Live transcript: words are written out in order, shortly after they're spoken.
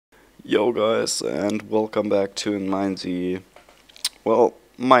Yo guys, and welcome back to MineZ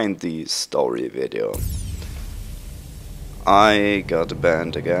Story video. I got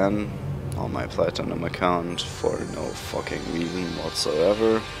banned again on my Platinum account for no fucking reason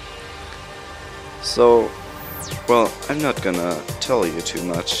whatsoever. So, well, I'm not gonna tell you too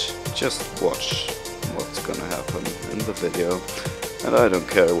much, just watch what's gonna happen in the video. And I don't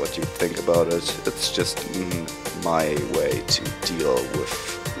care what you think about it, it's just my way to deal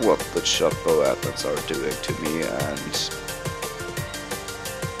with what the shotbow admins are doing to me, and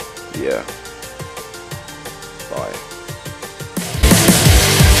yeah.